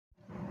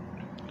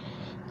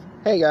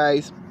Hey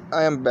guys,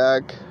 I am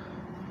back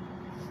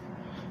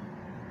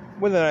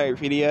with another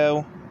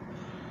video.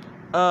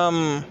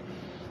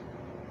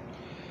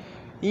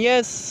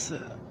 Yes,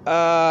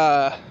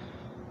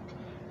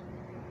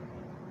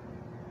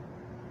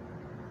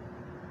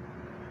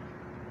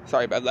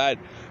 sorry about that,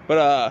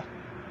 but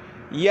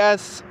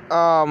yes,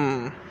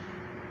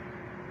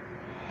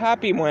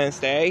 happy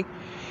Wednesday,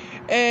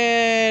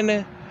 and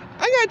I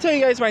gotta tell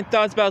you guys my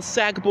thoughts about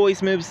Sackboy's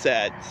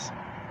movesets.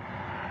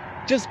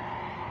 Just,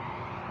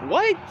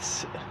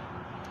 what?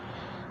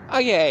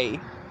 Okay.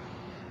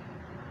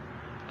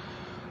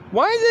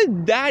 Why is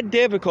it that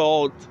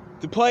difficult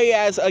to play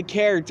as a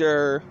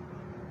character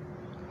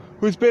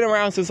who's been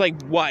around since,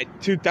 like, what,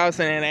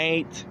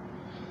 2008?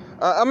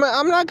 I'm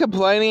not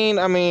complaining.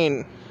 I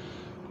mean,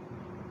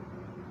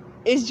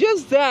 it's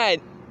just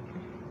that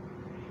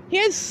he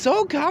is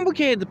so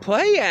complicated to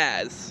play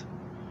as.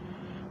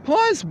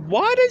 Plus,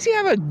 why does he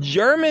have a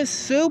German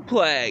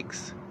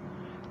suplex?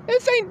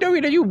 This ain't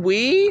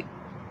WWE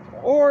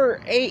or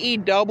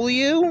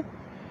AEW.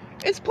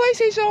 It's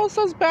PlayStation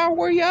All-Stars Battle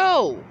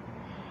Royale.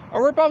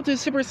 A rip-off to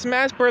Super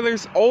Smash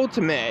Bros.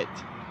 Ultimate.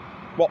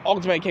 Well,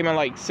 Ultimate came out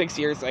like 6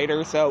 years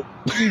later, so...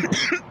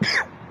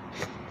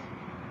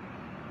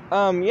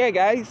 yeah,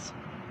 guys.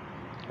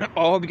 I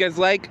hope you guys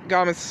like,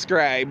 comment,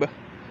 subscribe.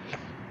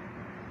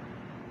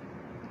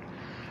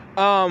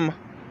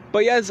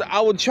 But yes,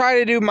 I will try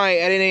to do my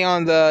editing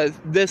on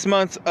this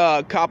month's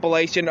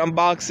compilation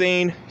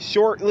unboxing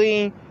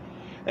shortly.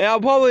 And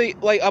I'll probably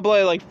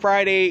upload like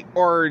Friday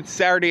or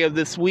Saturday of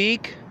this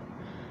week.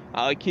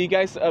 I'll keep you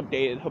guys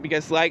updated. Hope you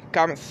guys like,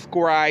 comment,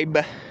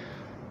 subscribe.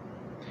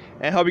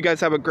 And hope you guys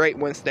have a great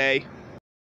Wednesday.